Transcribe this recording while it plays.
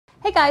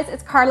Hey guys,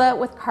 it's Carla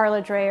with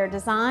Carla Dreyer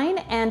Design,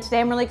 and today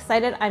I'm really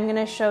excited. I'm going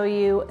to show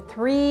you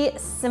 3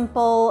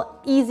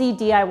 simple, easy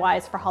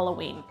DIYs for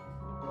Halloween.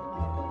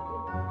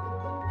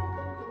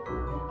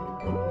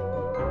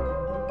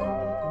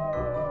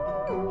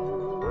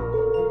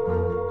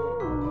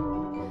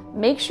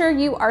 Make sure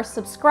you are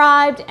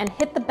subscribed and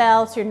hit the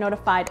bell so you're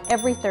notified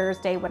every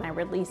Thursday when I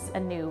release a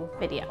new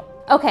video.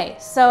 Okay,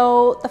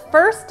 so the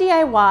first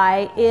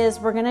DIY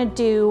is we're gonna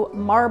do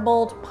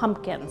marbled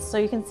pumpkins. So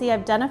you can see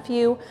I've done a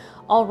few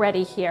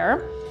already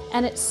here,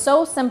 and it's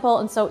so simple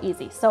and so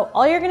easy. So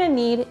all you're gonna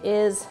need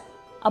is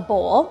a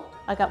bowl.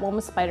 I got one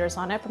with spiders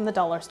on it from the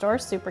dollar store,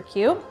 super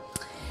cute.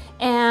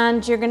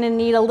 And you're gonna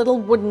need a little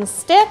wooden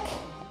stick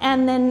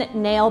and then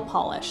nail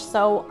polish.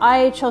 So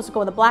I chose to go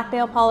with a black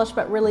nail polish,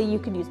 but really you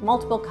can use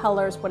multiple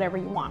colors, whatever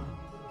you want.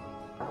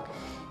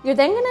 You're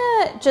then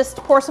gonna just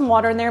pour some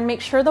water in there.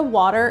 Make sure the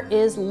water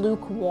is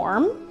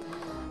lukewarm.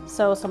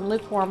 So some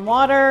lukewarm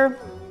water.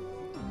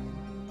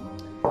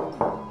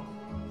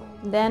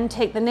 Then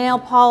take the nail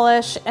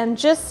polish and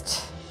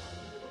just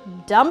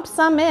dump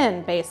some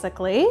in,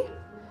 basically.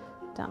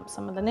 Dump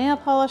some of the nail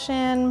polish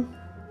in.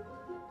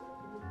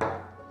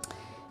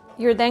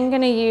 You're then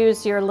gonna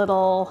use your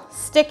little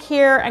stick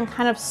here and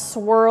kind of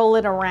swirl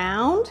it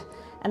around,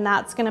 and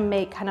that's gonna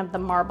make kind of the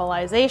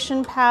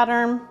marbleization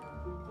pattern.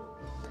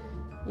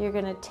 You're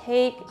gonna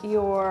take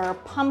your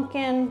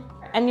pumpkin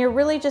and you're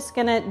really just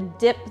gonna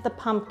dip the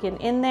pumpkin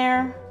in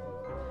there,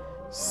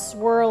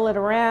 swirl it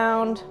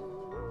around,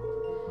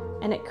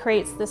 and it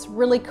creates this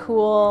really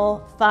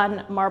cool,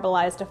 fun,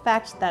 marbleized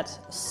effect that's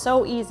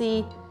so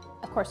easy.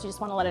 Of course, you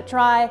just wanna let it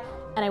dry,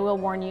 and I will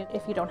warn you,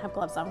 if you don't have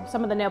gloves on,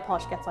 some of the nail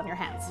polish gets on your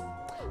hands.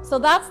 So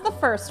that's the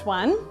first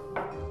one.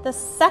 The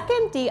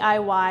second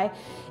DIY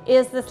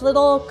is this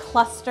little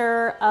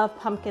cluster of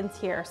pumpkins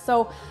here.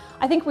 So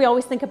I think we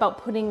always think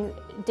about putting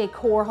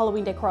decor,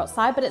 Halloween decor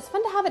outside, but it's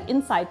fun to have it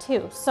inside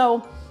too.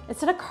 So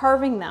instead of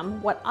carving them,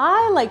 what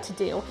I like to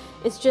do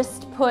is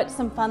just put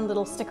some fun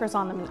little stickers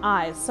on them and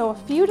eyes. So a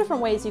few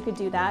different ways you could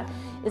do that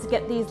is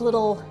get these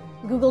little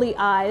googly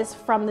eyes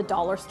from the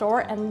dollar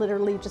store and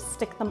literally just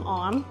stick them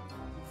on.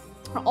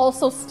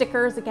 Also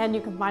stickers, again, you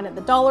can find at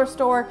the dollar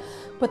store,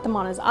 put them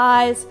on his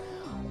eyes.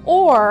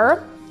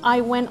 Or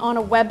I went on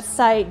a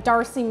website,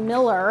 Darcy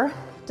Miller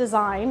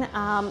Design,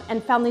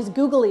 and found these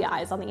googly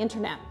eyes on the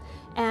internet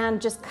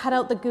and just cut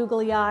out the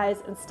googly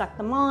eyes and stuck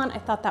them on. I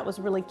thought that was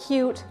really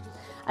cute.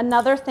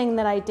 Another thing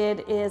that I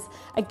did is,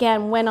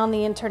 again, went on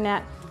the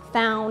internet,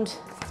 found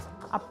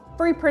a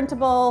free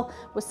printable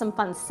with some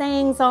fun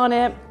sayings on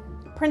it,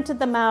 printed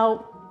them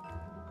out,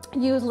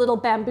 use little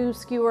bamboo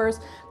skewers,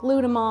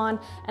 glued them on,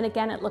 and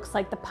again, it looks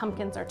like the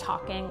pumpkins are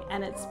talking,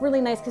 and it's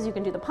really nice because you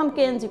can do the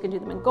pumpkins, you can do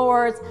them in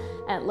gourds,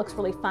 and it looks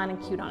really fun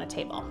and cute on a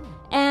table.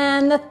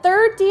 And the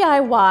third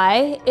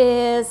DIY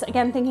is,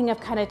 again, thinking of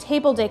kind of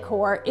table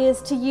decor,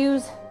 is to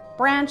use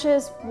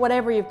branches,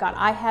 whatever you've got.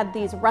 I had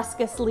these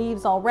ruscus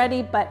leaves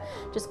already, but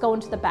just go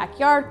into the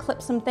backyard,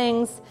 clip some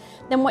things.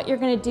 Then what you're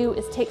gonna do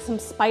is take some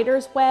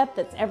spider's web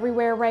that's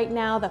everywhere right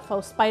now, the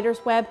faux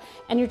spider's web,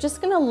 and you're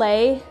just gonna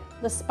lay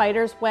the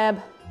spider's web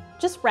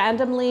just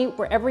randomly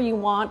wherever you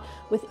want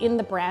within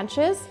the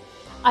branches.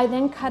 I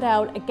then cut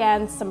out,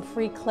 again, some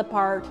free clip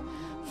art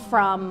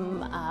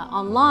from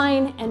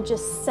online and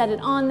just set it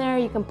on there.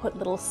 You can put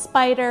little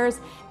spiders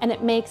and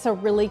it makes a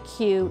really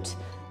cute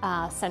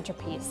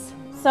centerpiece.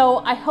 So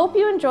I hope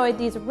you enjoyed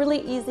these really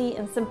easy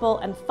and simple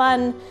and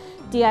fun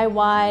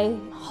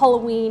DIY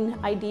Halloween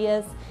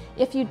ideas.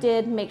 If you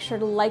did, make sure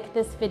to like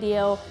this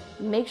video,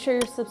 make sure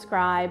you're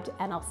subscribed,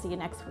 and I'll see you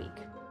next week.